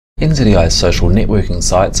NZEI's social networking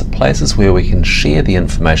sites are places where we can share the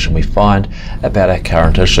information we find about our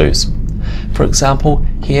current issues. For example,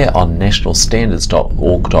 here on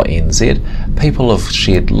nationalstandards.org.nz, people have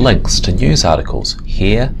shared links to news articles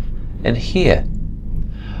here and here.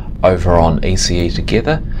 Over on ECE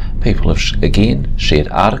Together, people have again shared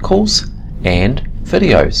articles and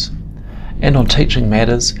videos. And on Teaching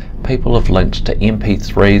Matters, people have linked to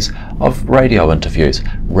MP3s of radio interviews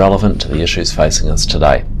relevant to the issues facing us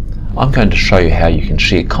today. I'm going to show you how you can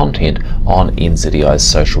share content on NZEI's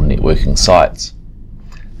social networking sites.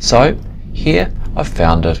 So, here I've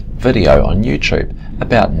found a video on YouTube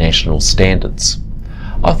about national standards.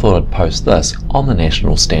 I thought I'd post this on the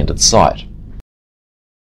National Standards site.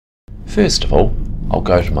 First of all, I'll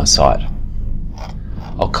go to my site.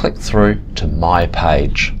 I'll click through to My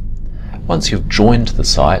Page. Once you've joined the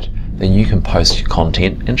site, then you can post your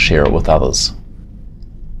content and share it with others.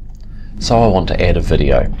 So I want to add a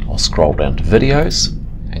video. I'll scroll down to Videos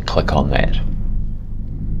and click on that.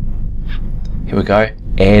 Here we go,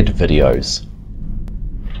 Add Videos.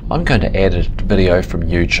 I'm going to add a video from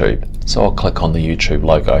YouTube, so I'll click on the YouTube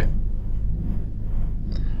logo.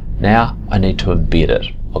 Now I need to embed it.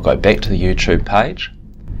 I'll go back to the YouTube page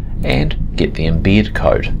and get the embed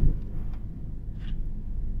code.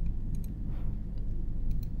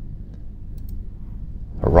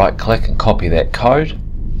 I'll right click and copy that code,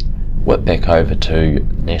 whip back over to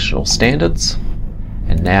National Standards,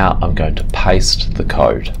 and now I'm going to paste the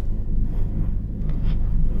code.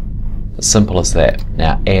 As simple as that.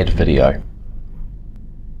 Now add video.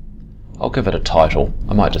 I'll give it a title.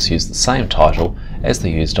 I might just use the same title as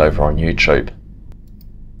they used over on YouTube.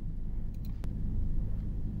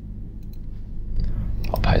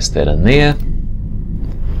 I'll paste that in there,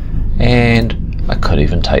 and I could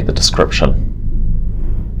even take the description.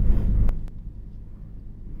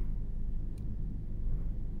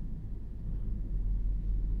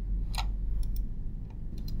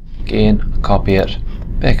 Again, copy it,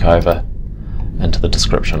 back over, into the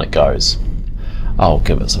description it goes. I'll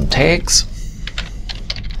give it some tags.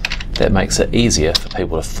 That makes it easier for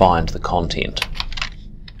people to find the content.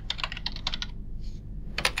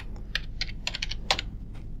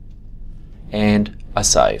 And I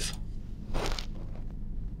save.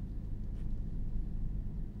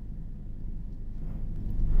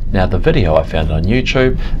 Now the video I found on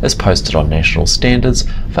YouTube is posted on National Standards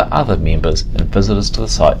for other members and visitors to the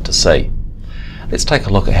site to see. Let's take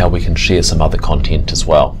a look at how we can share some other content as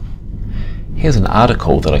well. Here's an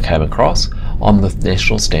article that I came across on the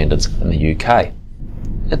National Standards in the UK.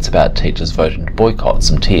 It's about teachers voting to boycott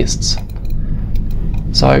some tests.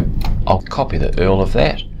 So I'll copy the URL of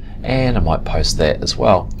that, and I might post that as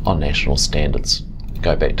well on National Standards.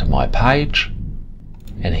 Go back to My Page,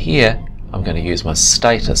 and here I'm going to use my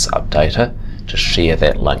status updater to share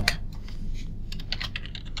that link.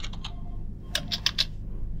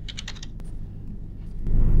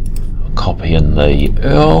 I'll copy in the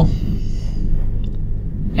URL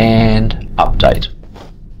and update.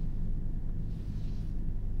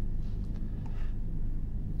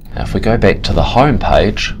 Now if we go back to the home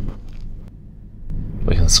page,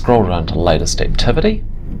 we can scroll down to latest activity.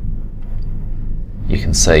 You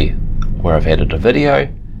can see where I've added a video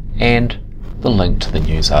and the link to the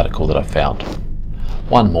news article that I found.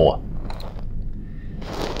 One more.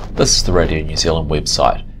 This is the Radio New Zealand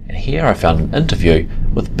website, and here I found an interview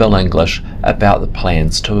with Bill English about the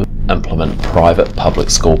plans to implement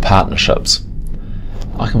private-public school partnerships.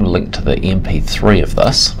 I can link to the MP3 of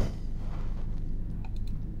this,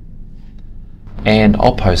 and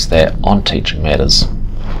I'll post that on Teaching Matters.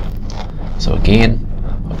 So again,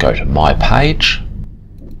 I'll go to My Page,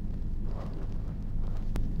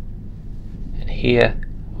 here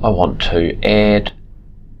I want to add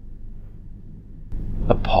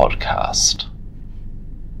a podcast.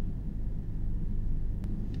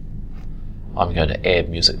 I'm going to add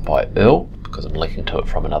music by URL because I'm linking to it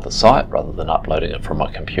from another site rather than uploading it from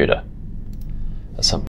my computer.